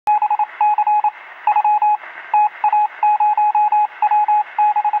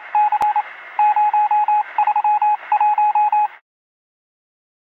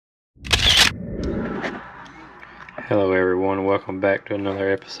welcome back to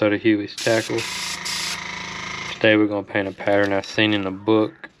another episode of Huey's Tackles. Today we're going to paint a pattern I seen in a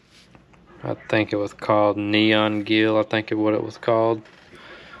book. I think it was called Neon Gill, I think is what it was called.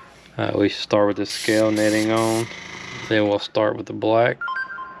 We start with the scale netting on, then we'll start with the black.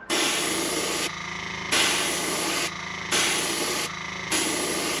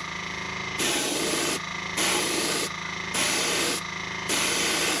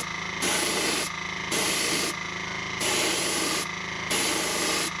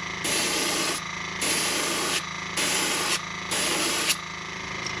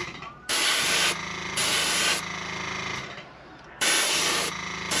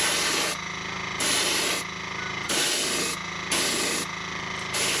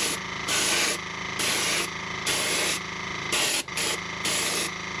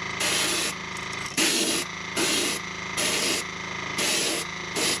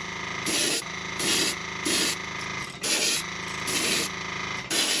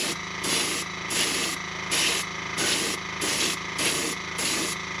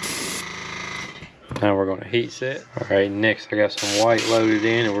 Now we're going to heat set. Alright, next I got some white loaded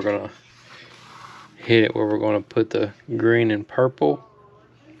in, and we're going to hit it where we're going to put the green and purple.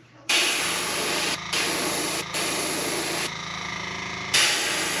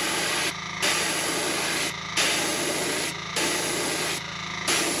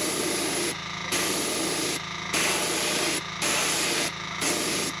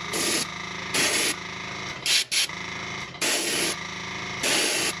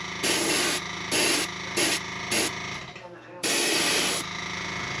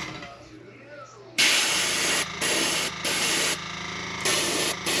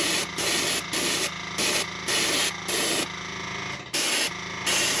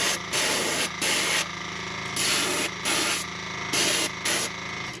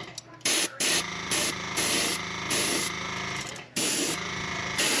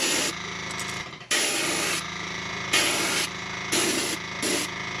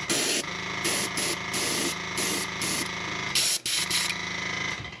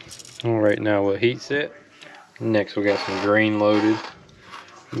 Alright, now we'll heat set. Next we got some green loaded.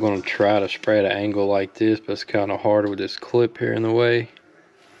 I'm going to try to spray at an angle like this, but it's kind of hard with this clip here in the way.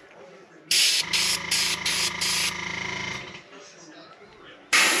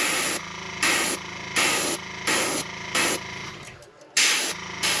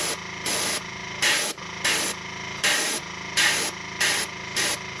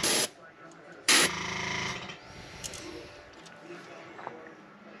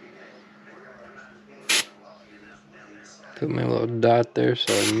 Put me a little dot there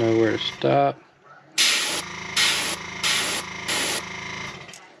so I know where to stop.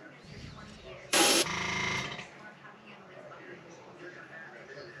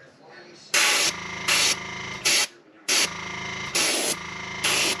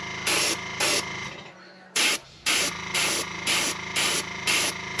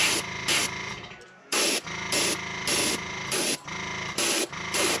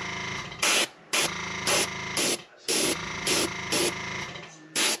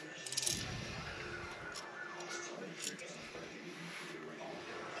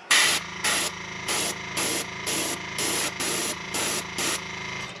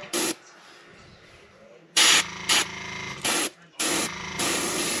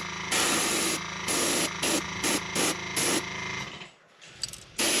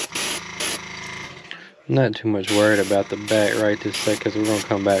 Not too much worried about the back right this second, because we're going to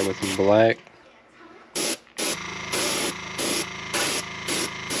come back with some black.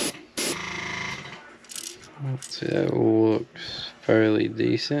 Let's see, that looks fairly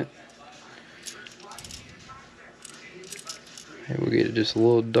decent. Here we'll get it just a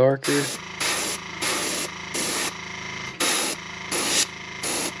little darker.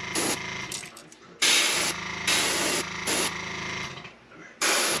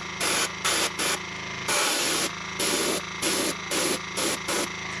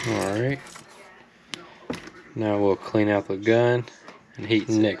 Alright, now we'll clean out the gun and heat.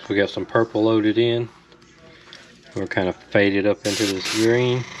 Next we got some purple loaded in. We're kind of faded up into this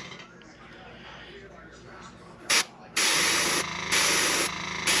green.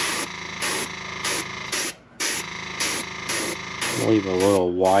 Leave a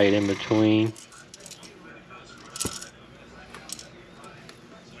little white in between.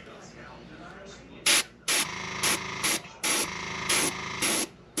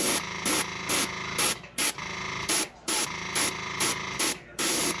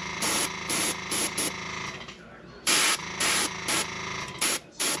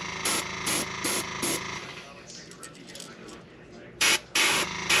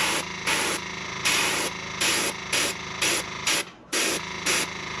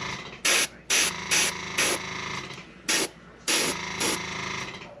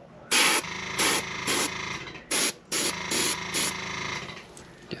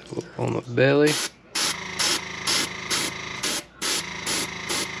 on the belly.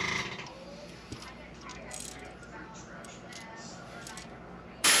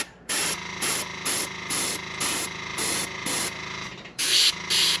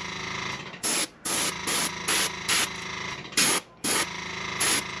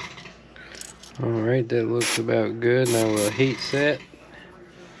 Alright, that looks about good. Now we'll heat set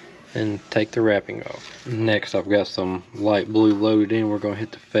and take the wrapping off. Next, I've got some light blue loaded in. We're going to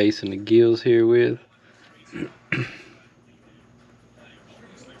hit the face and the gills here with.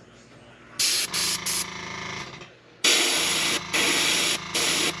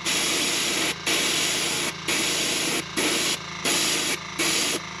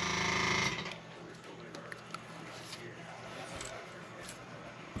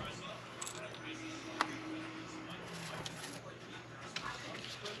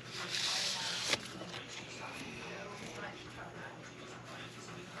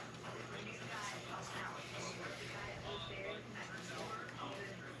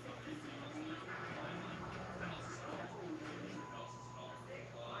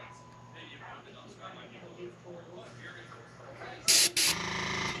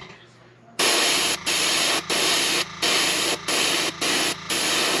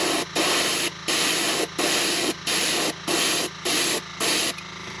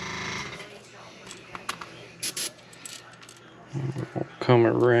 We'll come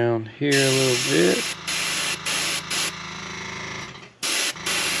around here a little bit.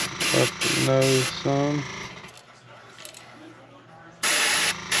 Up the nose some.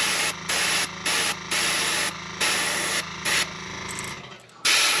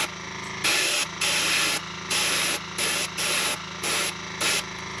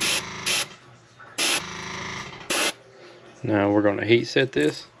 Now we're going to heat set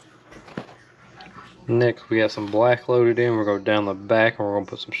this. Next we got some black loaded in. We're going to go down the back and we're going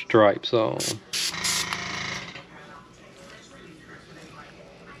to put some stripes on.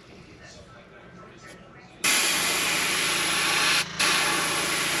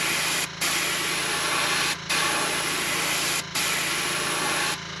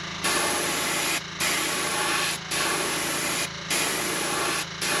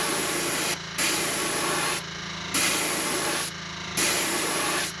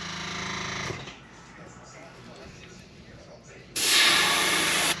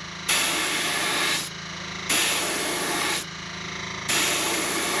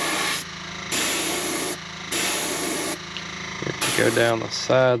 Go down the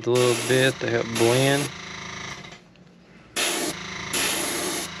sides a little bit to help blend.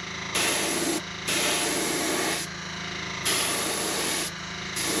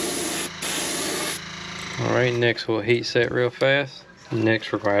 Alright, next we'll heat set real fast.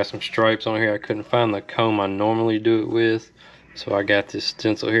 Next we're going to add some stripes on here. I couldn't find the comb I normally do it with, so I got this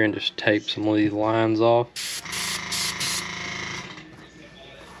stencil here and just taped some of these lines off.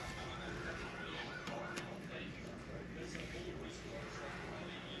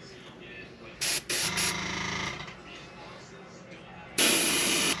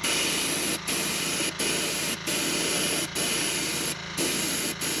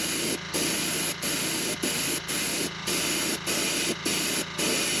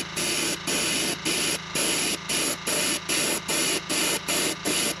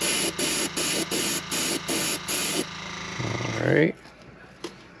 Alright,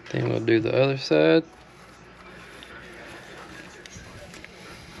 then we'll do the other side.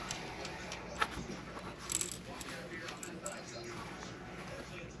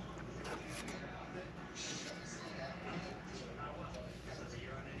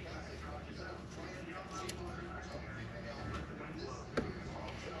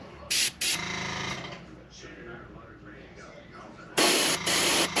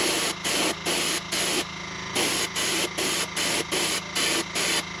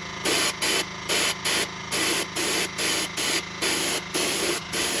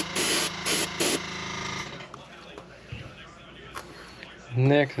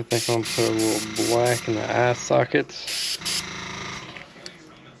 Next, I think I'm going to put a little black in the eye sockets.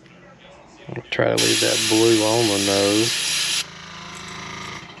 I'll try to leave that blue on the nose.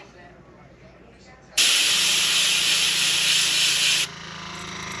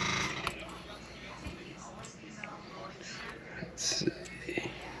 Let's see.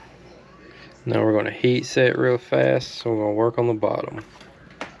 Now we're going to heat set real fast, so we're going to work on the bottom.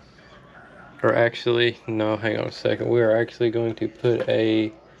 Or actually, no, hang on a second. We are actually going to put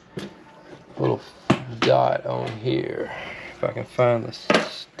a little dot on here. If I can find the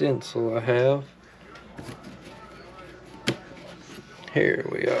stencil I have. Here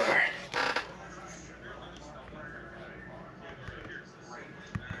we are.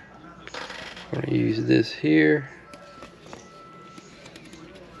 I'm gonna use this here.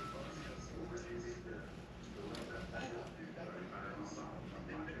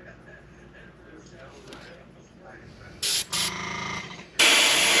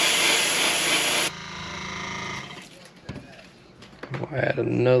 We'll add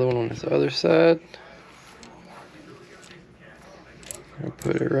another one on this other side. I'll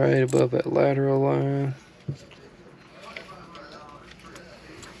put it right above that lateral line.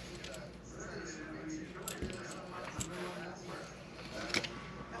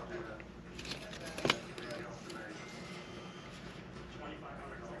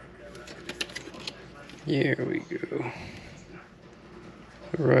 Here we go.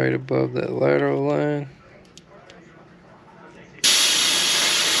 Right above that lateral line.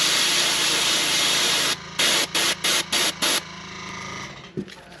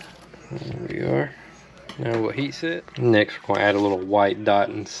 There we are. Now we'll heat set. Next we're going to add a little white dot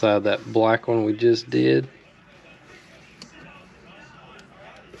inside that black one we just did.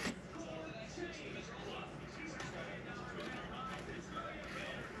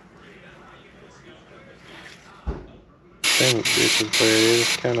 Dang it, this is where it is.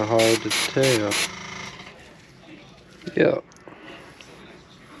 It's kind of hard to tell. Yep.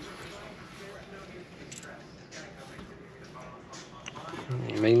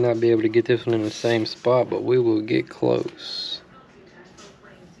 You may not be able to get this one in the same spot, but we will get close.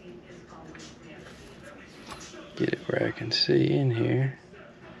 Get it where I can see in here.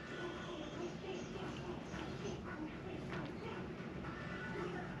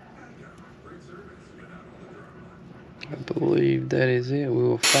 I believe that is it. We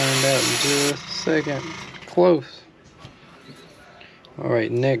will find out in just a second. Close.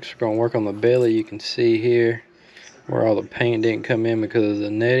 Alright, next we're going to work on the belly. You can see here where all the paint didn't come in because of the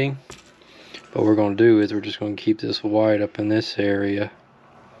netting. What we're going to do is we're just going to keep this white up in this area.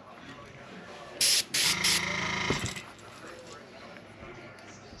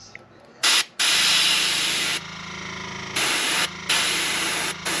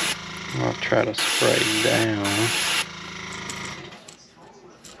 I'll try to spray down.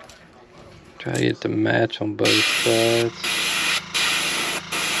 Try to get the match on both sides.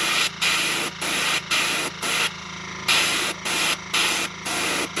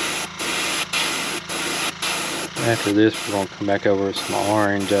 After this, we're going to come back over with some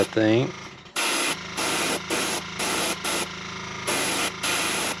orange, I think.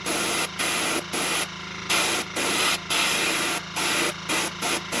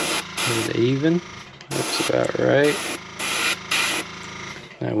 Is it even? Looks about right.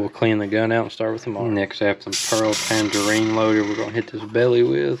 Now we'll clean the gun out and start with some orange. Next, I have some Pearl Tangerine loader we're going to hit this belly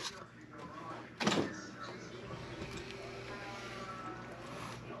with.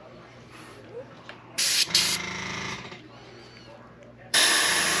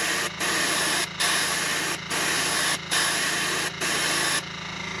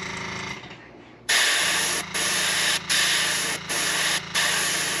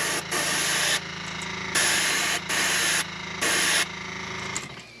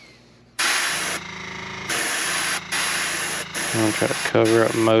 I'm going to try to cover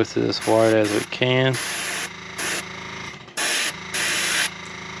up most of this white as we can.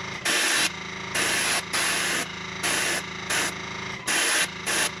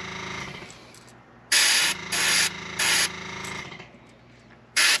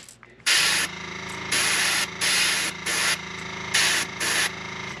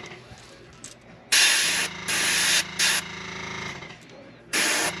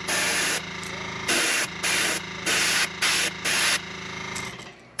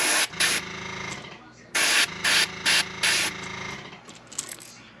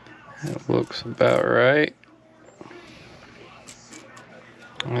 That looks about right.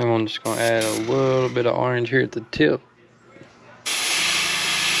 And I'm just going to add a little bit of orange here at the tip.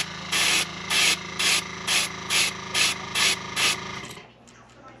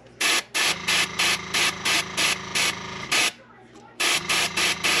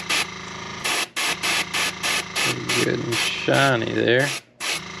 Pretty good and shiny there.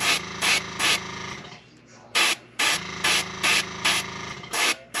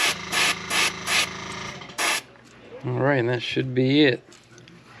 Alright, and that should be it.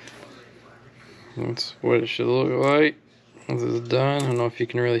 That's what it should look like. This is done. I don't know if you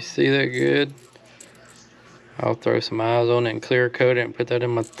can really see that good. I'll throw some eyes on it and clear coat it and put that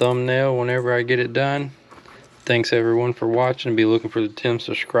in my thumbnail whenever I get it done. Thanks everyone for watching. Be looking for the 10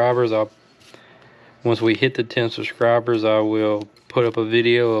 subscribers. Once we hit the 10 subscribers, I will put up a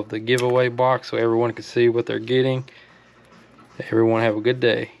video of the giveaway box so everyone can see what they're getting. Everyone have a good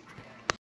day.